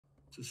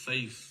to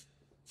say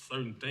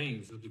certain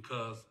things is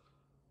because,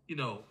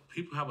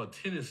 people have a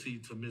tendency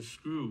to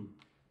misconstrue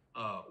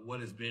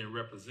what is being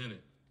represented.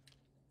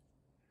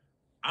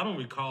 I don't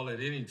recall at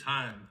any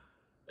time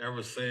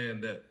ever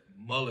saying that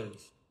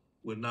Mullins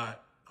would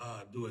not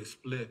do a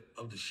split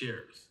of the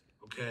shares.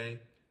 Okay,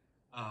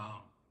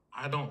 um,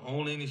 I don't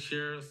own any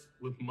shares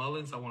with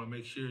Mullins. I want to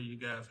make sure you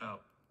guys have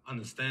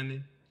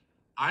understanding.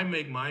 I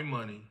make my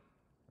money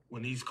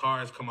when these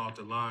cars come out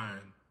the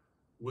line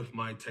with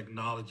my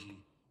technology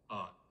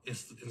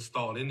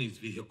installed in these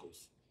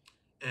vehicles.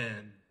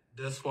 And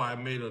that's why I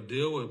made a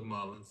deal with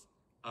Mullins.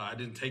 I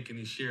didn't take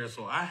any shares,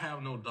 so I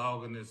have no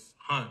dog in this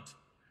hunt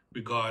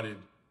regarding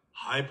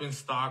hyping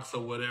stocks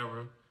or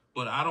whatever.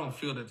 But I don't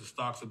feel that the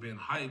stocks are being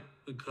hyped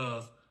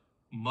because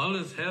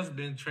Mullins has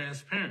been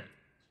transparent.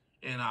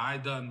 And I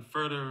done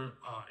further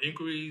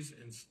inquiries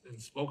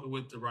and spoken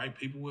with the right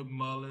people with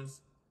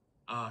Mullins.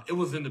 It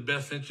was in the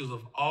best interest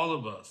of all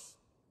of us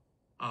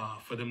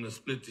for them to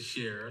split the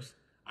shares.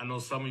 I know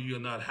some of you are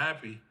not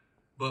happy,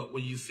 but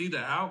when you see the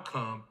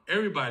outcome,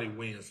 everybody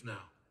wins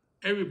now.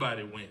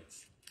 Everybody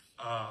wins.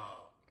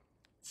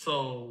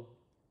 So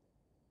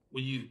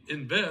when you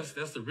invest,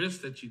 that's the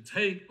risk that you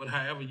take, but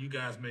however, you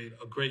guys made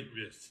a great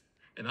risk.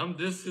 And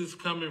this is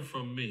coming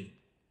from me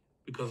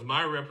because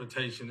my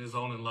reputation is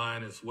on the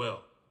line as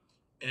well.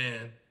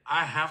 And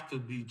I have to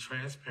be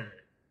transparent,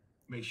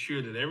 make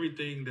sure that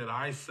everything that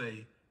I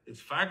say is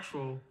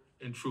factual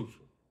and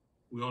truthful.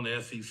 We're on the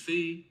SEC.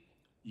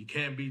 You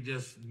can't be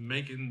just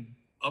making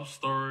up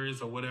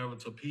stories or whatever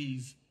to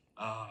appease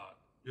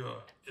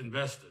your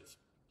investors.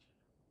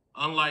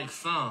 Unlike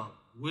some,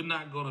 we're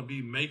not going to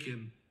be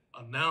making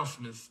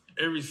announcements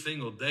every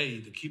single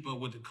day to keep up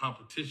with the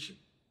competition.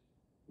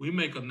 We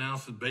make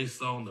announcements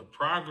based on the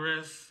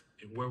progress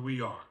and where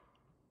we are.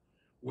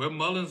 Where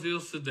Mullins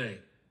is today,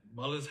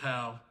 Mullins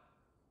have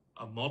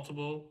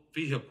multiple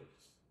vehicles.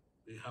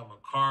 They have a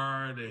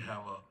car, they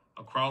have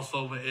a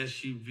crossover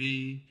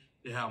SUV,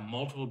 they have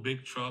multiple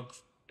big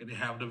trucks, and they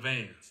have the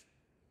vans.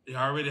 They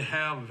already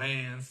have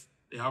vans.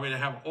 They already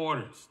have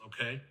orders,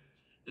 okay?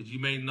 As you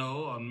may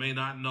know or may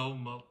not know,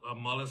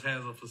 Mullins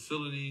has a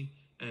facility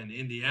in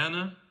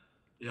Indiana.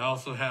 They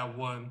also have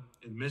one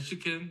in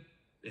Michigan.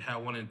 They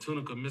have one in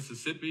Tunica,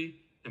 Mississippi,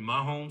 in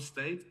my home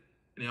state.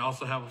 And they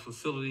also have a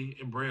facility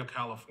in Brea,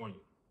 California,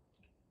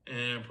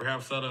 and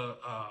perhaps other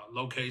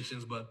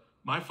locations. But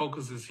my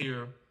focus is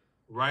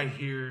right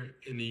here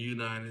in the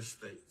United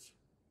States.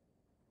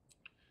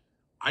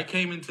 I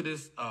came into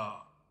this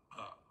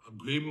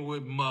agreement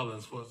with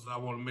Mullins was I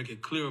want to make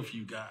it clear for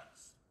you guys.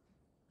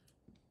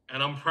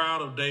 And I'm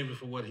proud of David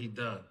for what he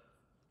done.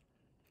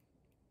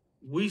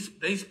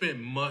 They spent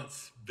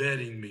months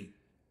vetting me.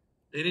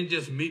 They didn't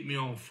just meet me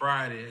on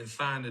Friday and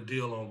sign the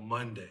deal on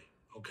Monday,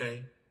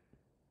 okay?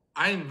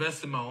 I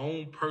invested my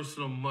own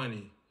personal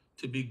money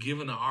to be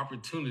given the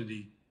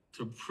opportunity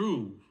to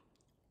prove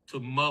to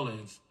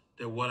Mullins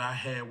that what I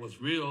had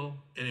was real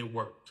and it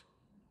worked.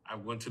 I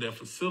went to their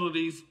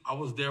facilities. I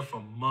was there for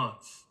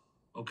months,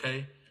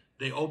 okay?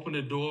 They opened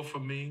the door for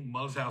me.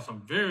 Mullins has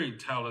some very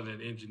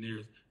talented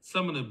engineers,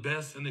 some of the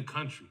best in the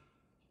country.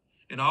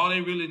 And all they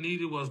really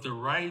needed was the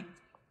right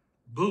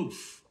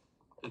boost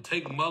to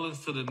take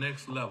Mullins to the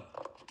next level.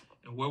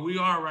 And where we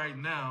are right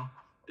now,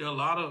 there are a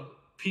lot of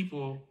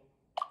people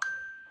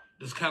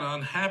that's kind of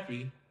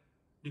unhappy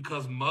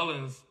because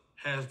Mullins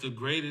has the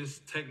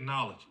greatest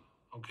technology,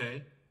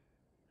 okay?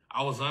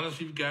 I was honest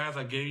with you guys.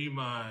 I gave you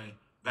my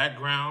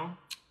background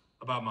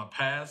about my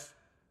past.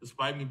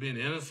 Despite me being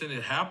innocent,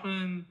 it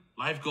happened.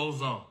 Life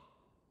goes on.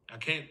 I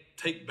can't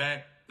take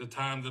back the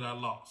time that I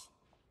lost,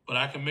 but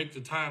I can make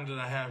the time that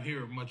I have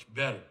here much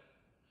better.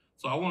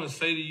 So I want to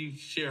say to you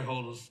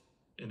shareholders,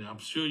 and I'm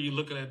sure you're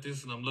looking at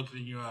this and I'm looking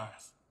in your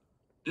eyes.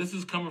 This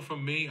is coming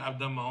from me. I've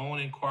done my own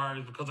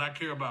inquiries because I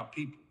care about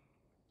people.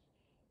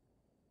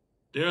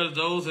 There are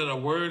those that are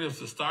worried if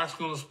the stock's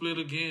going to split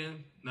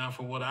again. Now,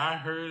 from what I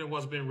heard and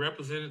what's been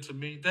represented to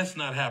me, that's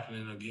not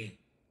happening again.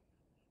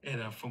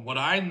 And from what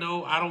I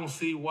know, I don't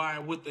see why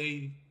would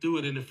they do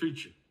it in the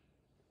future,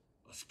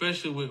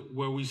 especially with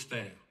where we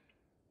stand.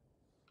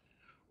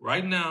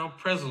 Right now,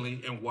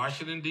 presently in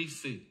Washington,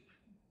 D.C.,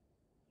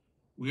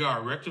 we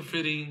are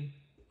retrofitting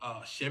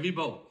Chevy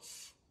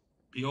Bolts,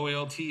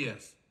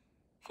 B-O-L-T-S,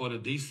 for the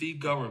D.C.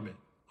 government,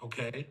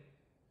 okay?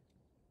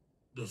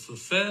 The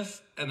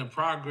success and the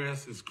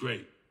progress is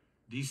great.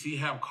 D.C.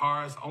 have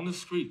cars on the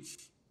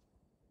streets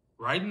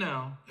right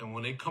now, and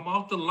when they come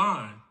off the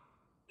line,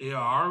 they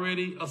are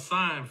already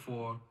assigned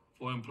for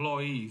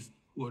employees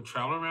who are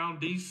traveling around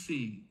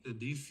D.C., the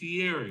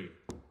D.C. area,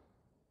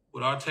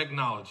 with our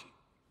technology.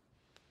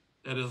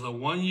 That is a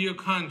 1-year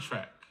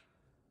contract.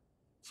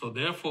 So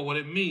therefore, what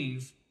it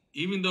means,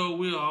 even though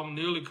we are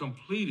nearly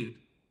completed,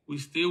 we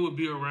still will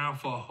be around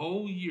for a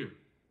whole year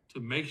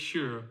to make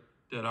sure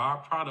that our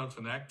products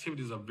and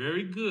activities are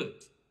very good.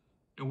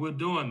 And we're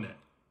doing that.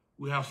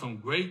 We have some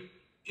great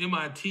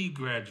MIT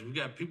graduates. We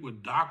got people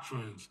with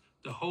doctorates,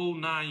 the whole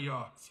 9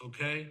 yards,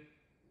 okay?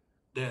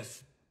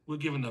 We're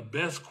giving the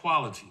best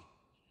quality.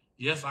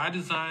 Yes, I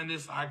designed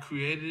this, I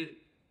created it,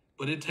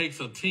 But it takes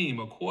a team.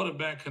 A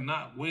quarterback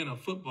cannot win a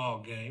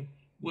football game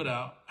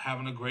without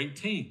having a great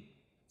team.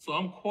 So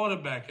I'm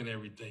quarterbacking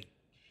everything.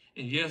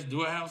 And yes,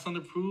 do I have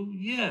something to prove?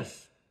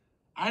 Yes.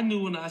 I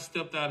knew when I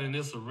stepped out in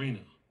this arena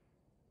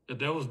that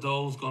there was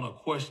those going to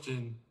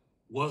question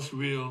what's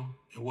real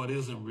and what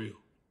isn't real.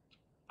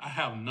 I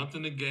have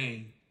nothing to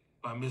gain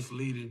by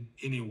misleading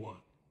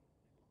anyone.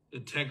 The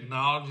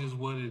technology is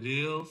what it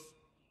is.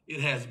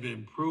 It has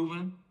been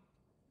proven.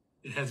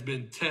 It has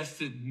been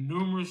tested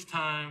numerous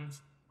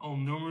times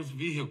on numerous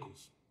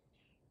vehicles.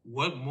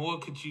 What more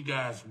could you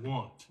guys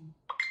want?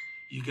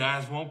 You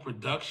guys want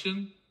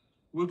production?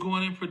 We're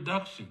going in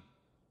production.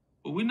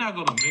 But we're not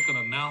going to make an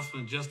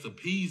announcement just to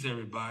appease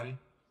everybody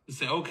to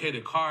say, okay,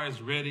 the car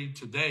is ready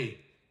today.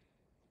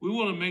 We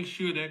want to make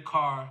sure that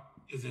car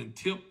is in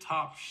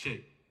tip-top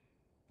shape.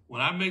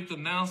 When I make the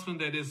announcement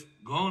that it's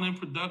going in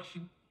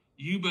production,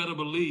 you better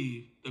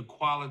believe the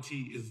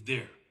quality is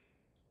there.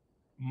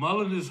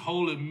 Mullen is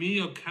holding me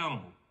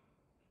accountable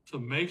to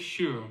make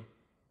sure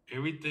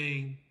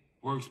everything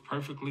works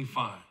perfectly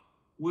fine.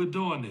 We're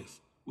doing this.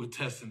 We're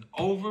testing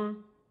over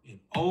and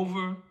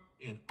over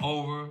and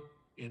over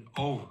and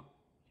over.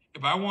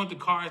 If I want the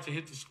cars to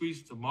hit the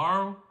streets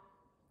tomorrow,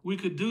 we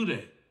could do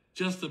that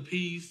just to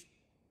appease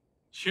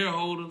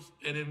shareholders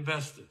and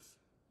investors.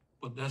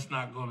 But that's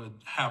not going to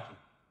happen.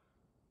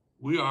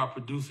 We are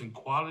producing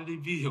quality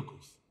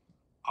vehicles.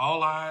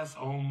 All eyes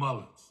on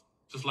Mullins,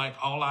 just like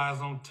all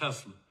eyes on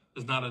Tesla.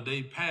 There's not a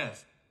day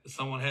past that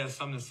someone has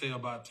something to say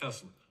about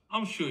Tesla.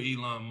 I'm sure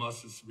Elon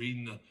Musk is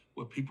reading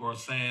what people are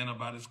saying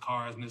about his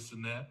cars and this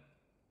and that.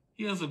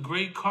 He has a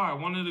great car,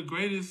 one of the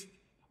greatest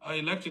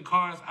electric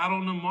cars out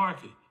on the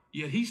market,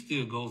 yet he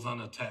still goes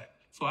unattacked.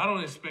 So I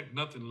don't expect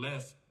nothing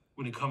less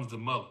when it comes to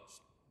Mullins.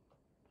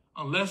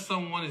 Unless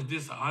someone is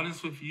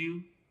dishonest with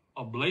you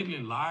or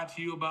blatantly lied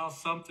to you about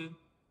something,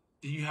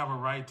 then you have a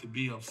right to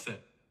be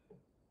upset.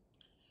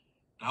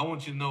 I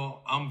want you to know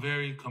I'm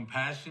very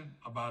compassionate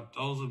about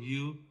those of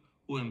you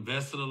who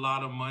invested a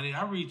lot of money.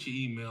 I read your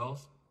emails.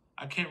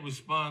 I can't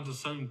respond to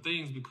certain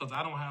things because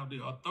I don't have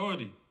the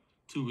authority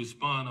to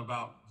respond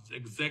about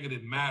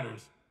executive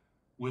matters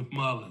with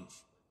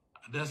Mullins.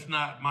 That's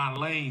not my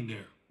lane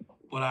there.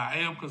 But I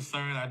am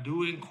concerned. I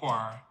do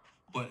inquire.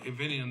 But if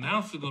any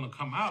announcement is going to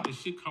come out, it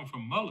should come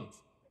from Mullins.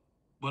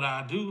 But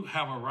I do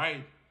have a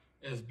right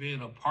as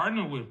being a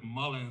partner with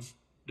Mullins,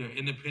 their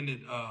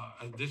independent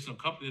additional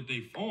company that they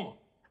formed,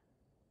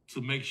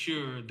 to make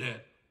sure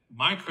that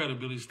my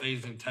credibility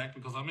stays intact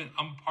because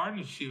I'm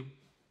partnership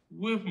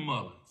with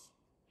Mullins.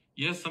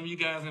 Yes, some of you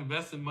guys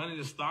invested money,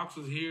 the stocks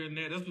was here and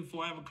there. That's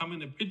before I ever come in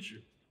the picture,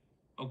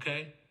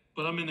 okay?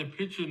 But I'm in the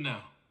picture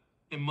now.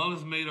 And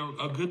Mullins made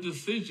a good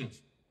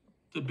decisions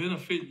to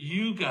benefit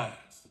you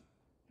guys.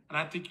 And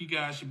I think you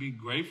guys should be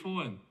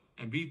grateful and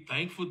be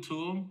thankful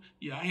to them.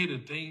 Yeah, I hear the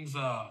things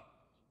that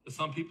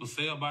some people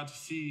say about the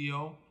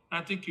CEO.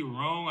 I think you're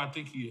wrong. I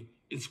think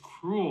it's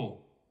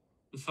cruel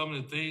with some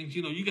of the things.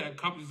 You know, you got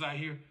companies out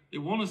here, they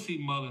want to see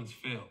Mullins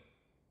fail.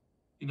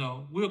 You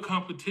know, we're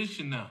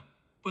competition now.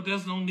 But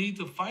there's no need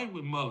to fight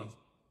with Mullins.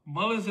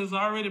 Mullins has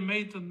already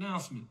made the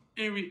announcement.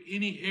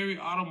 Every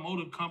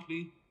automotive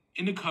company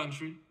in the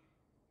country,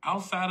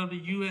 outside of the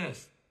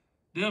U.S.,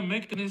 they're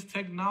making this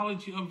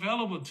technology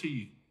available to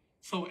you.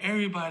 So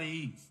everybody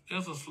eats.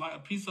 There's a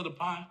piece of the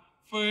pie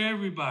for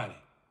everybody.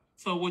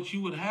 So what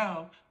you would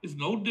have is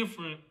no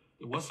different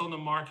than what's on the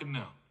market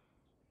now.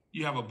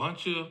 You have a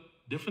bunch of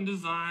different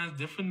designs,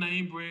 different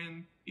name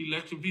brand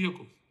electric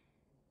vehicles.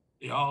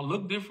 They all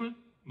look different.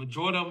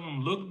 Majority of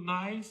them look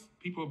nice.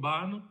 People are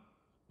buying them.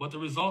 But the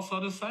results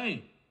are the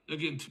same. They're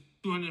getting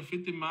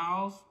 250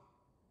 miles,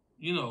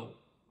 you know,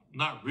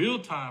 not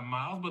real-time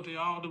miles, but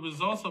the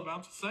results are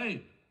about the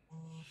same.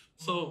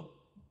 So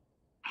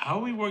how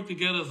we work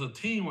together as a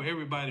team where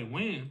everybody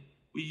wins,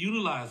 we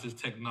utilize this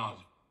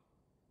technology.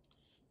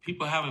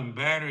 People having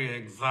battery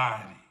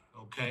anxiety,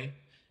 okay?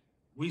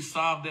 We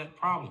solve that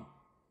problem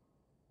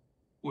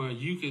where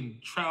you can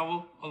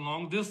travel a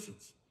long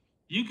distance.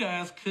 You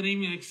guys couldn't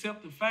even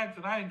accept the fact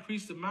that I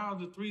increased the miles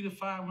to 300 to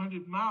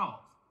 500 miles.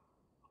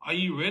 Are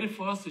you ready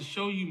for us to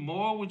show you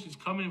more, which is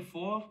coming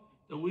forth,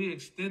 that we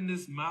extend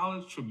this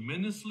mileage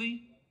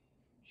tremendously?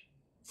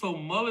 So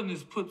Mullen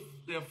has put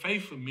their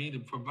faith in me to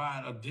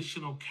provide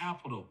additional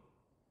capital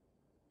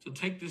to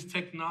take this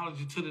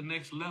technology to the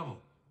next level.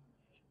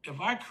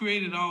 If I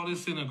created all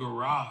this in a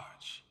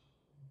garage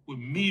with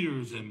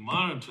meters and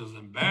monitors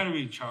and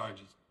battery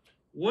chargers,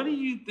 what do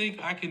you think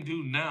I can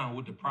do now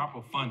with the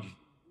proper funding?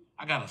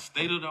 I got a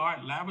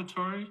state-of-the-art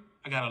laboratory.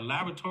 I got a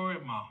laboratory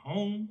at my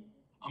home.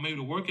 I'm able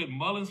to work at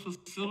Mullen's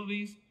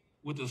facilities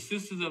with the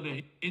assistance of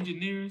their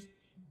engineers.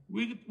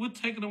 We're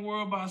taking the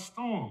world by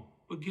storm.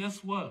 But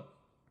guess what?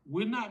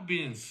 We're not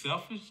being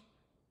selfish.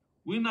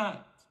 We're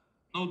not,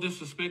 no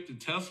disrespect to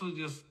Tesla,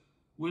 just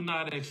we're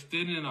not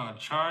extending our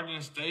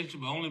charging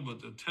station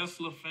but the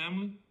Tesla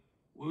family.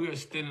 We're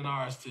extending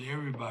ours to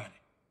everybody.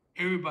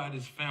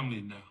 Everybody's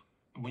family now.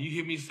 And when you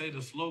hear me say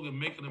the slogan,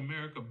 Making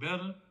America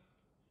Better,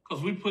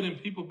 because we're putting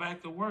people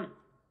back to work.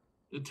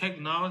 The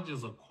technology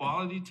is a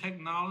quality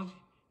technology.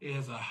 It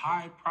has a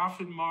high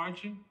profit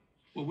margin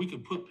where we can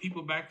put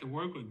people back to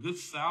work with good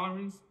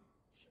salaries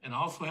and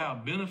also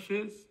have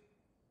benefits.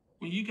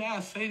 When you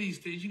guys say these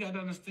things, you got to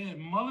understand,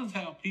 Mullins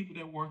have people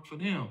that work for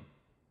them.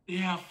 They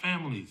have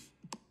families.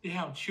 They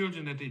have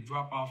children that they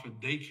drop off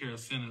at daycare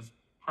centers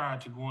prior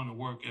to going to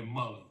work at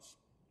Mullins.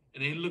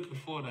 And they're looking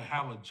for to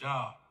have a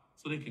job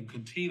so they can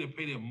continue to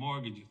pay their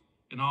mortgages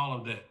and all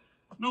of that.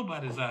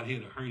 Nobody's out here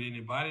to hurt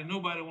anybody.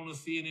 Nobody want to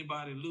see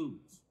anybody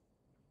lose.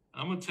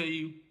 And I'm going to tell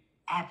you,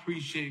 I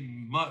appreciate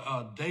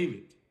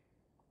David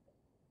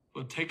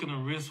for taking a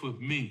risk with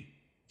me.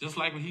 Just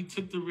like when he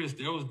took the risk,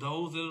 there was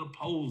those that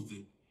opposed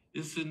it,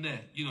 this and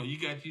that. You know, you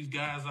got these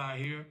guys out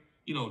here,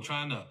 you know,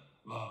 trying to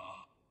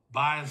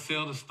buy and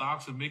sell the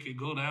stocks and make it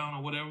go down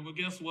or whatever. But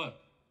guess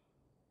what?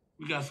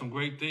 We got some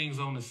great things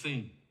on the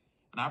scene.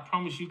 And I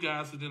promise you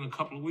guys that in a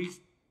couple of weeks,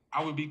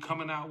 I will be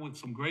coming out with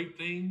some great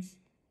things.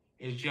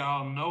 As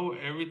y'all know,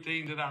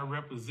 everything that I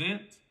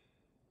represent,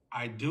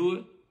 I do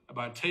it. If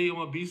I tell you I'm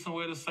going to be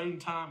somewhere at a certain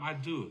time, I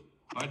do it.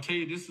 If I tell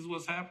you this is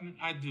what's happening,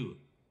 I do it.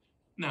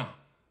 Now,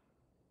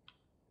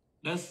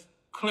 let's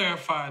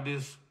clarify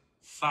this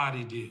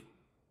Saudi deal,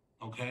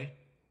 okay?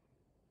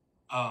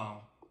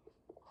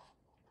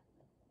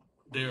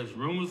 There's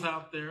rumors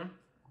out there,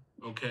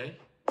 okay,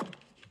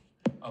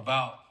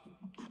 about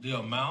the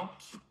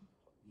amounts,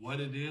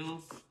 what it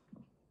is,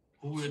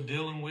 who we're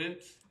dealing with,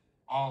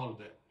 all of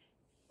that.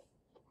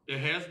 There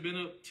has been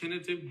a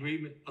tentative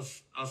agreement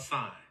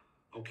assigned,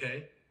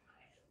 okay?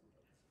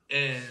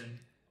 And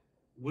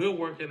we're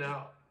working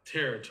out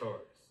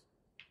territories.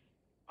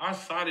 Our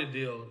Saudi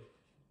deal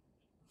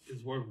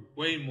is worth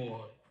way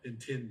more than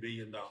 $10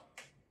 billion,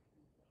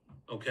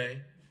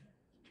 okay?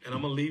 And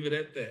I'm going to leave it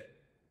at that.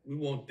 We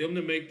want them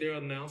to make their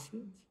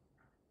announcements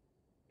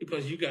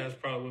because you guys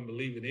probably wouldn't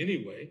believe it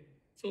anyway.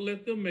 So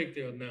let them make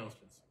their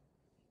announcements.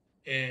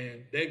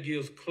 And that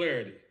gives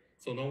clarity.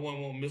 So no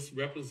one won't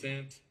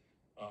misrepresent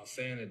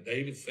saying that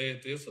David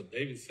said this or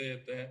David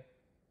said that.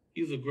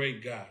 He's a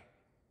great guy.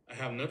 I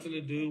have nothing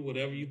to do with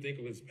whatever you think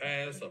of his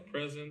past or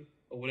present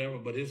or whatever,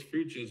 but his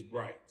future is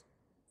bright.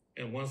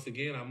 And once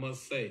again, I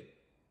must say,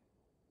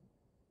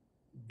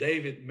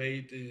 David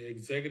made the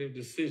executive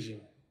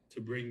decision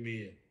to bring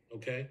me in,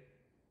 okay?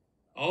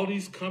 All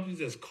these companies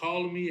that's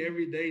calling me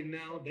every day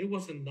now, they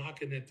wasn't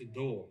knocking at the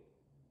door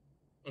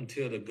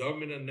until the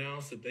government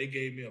announced that they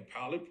gave me a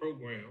pilot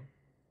program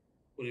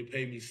where they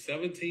paid me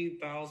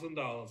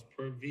 $17,000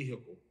 per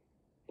vehicle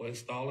for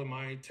installing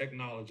my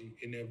technology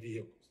in their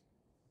vehicles.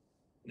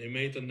 They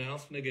made the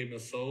announcement, they gave me a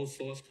sole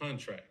source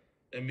contract.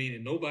 That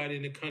meaning nobody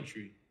in the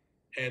country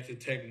had the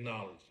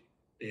technology.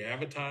 They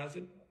advertised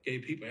it,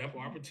 gave people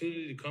ample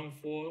opportunity to come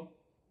forward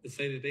to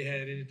say that they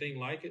had anything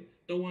like it.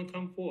 No one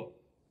come forward.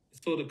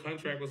 So the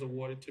contract was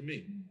awarded to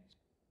me.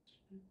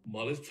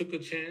 Mullins took a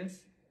chance.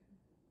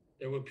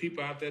 There were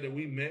people out there that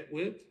we met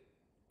with.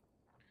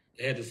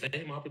 They had the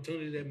same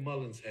opportunity that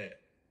Mullins had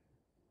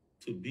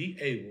to be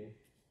able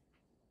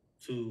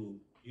to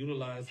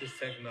utilize this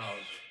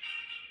technology.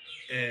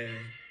 And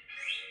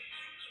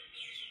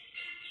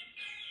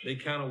they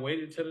kind of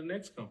waited till the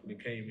next company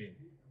came in.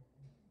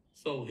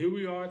 So here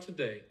we are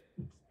today.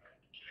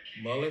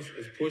 Mullins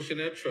is pushing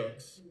their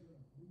trucks.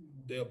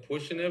 They're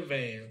pushing their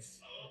vans.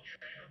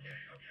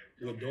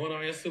 We're doing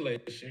our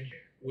installation.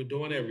 We're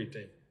doing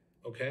everything,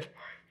 okay?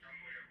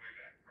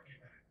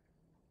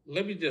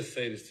 Let me just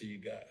say this to you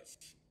guys.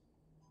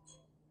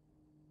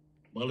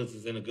 Mullins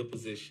is in a good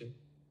position,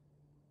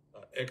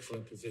 an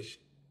excellent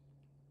position,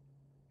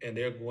 and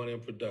they're going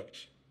in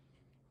production.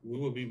 We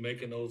will be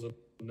making those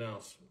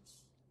announcements.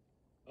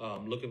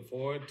 I'm looking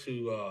forward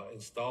to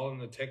installing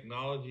the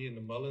technology in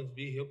the Mullins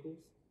vehicles.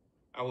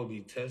 I will be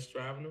test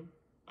driving them.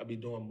 I'll be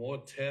doing more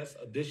tests,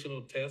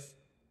 additional tests.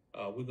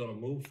 We're going to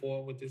move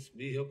forward with this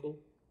vehicle,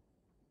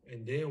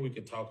 and then we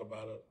can talk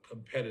about a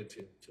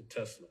competitive to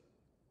Tesla.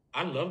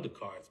 I love the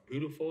car. It's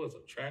beautiful. It's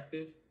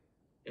attractive.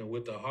 And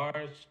with the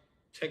hard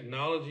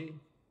technology,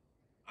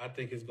 I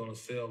think it's going to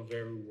sell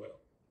very well.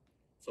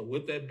 So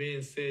with that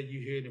being said, you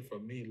heard it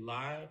from me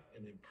live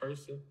and in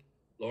person,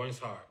 Lawrence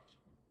Hart.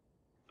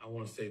 I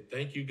want to say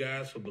thank you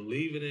guys for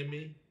believing in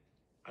me.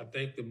 I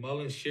thank the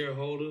Mullen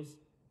shareholders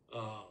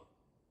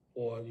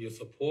for your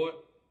support.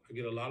 I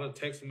get a lot of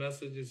text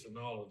messages and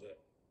all of that.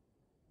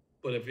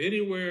 But if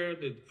anywhere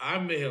that I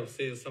may have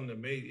said something that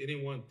made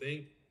anyone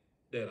think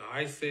that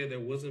I said there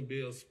wasn't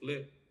be a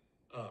split,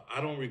 I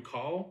don't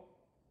recall.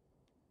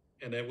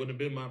 And that wouldn't have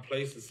been my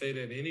place to say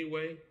that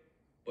anyway.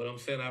 But I'm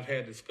saying I've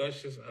had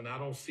discussions and I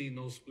don't see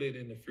no split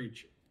in the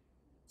future.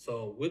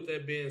 So with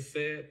that being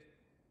said,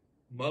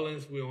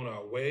 Mullins, we're on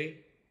our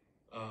way.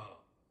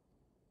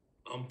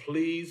 I'm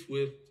pleased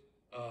with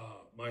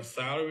my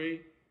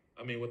salary.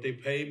 I mean, what they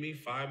paid me,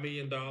 $5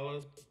 million.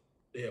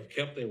 They have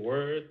kept their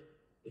word.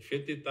 The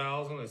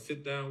 $50,000, I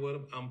sit down with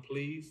them. I'm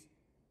pleased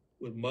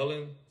with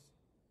Mullins'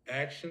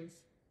 actions.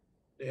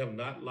 They have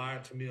not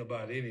lied to me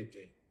about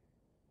anything.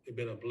 It's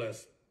been a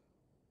blessing.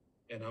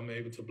 And I'm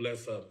able to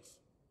bless others.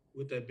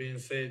 With that being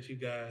said, you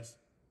guys,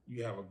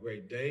 you have a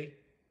great day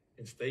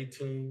and stay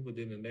tuned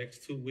within the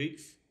next 2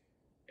 weeks.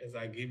 As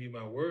I give you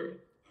my word,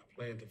 I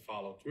plan to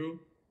follow through,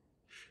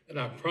 and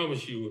I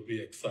promise you will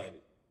be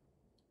excited.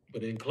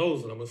 But in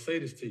closing, I'm going to say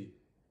this to you.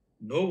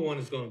 No one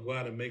is going to go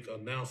out and make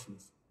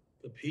announcements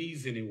to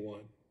appease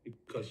anyone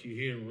because you're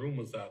hearing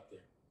rumors out there.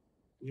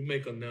 We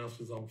make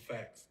announcements on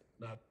facts,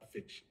 not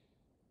fiction.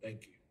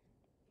 Thank you.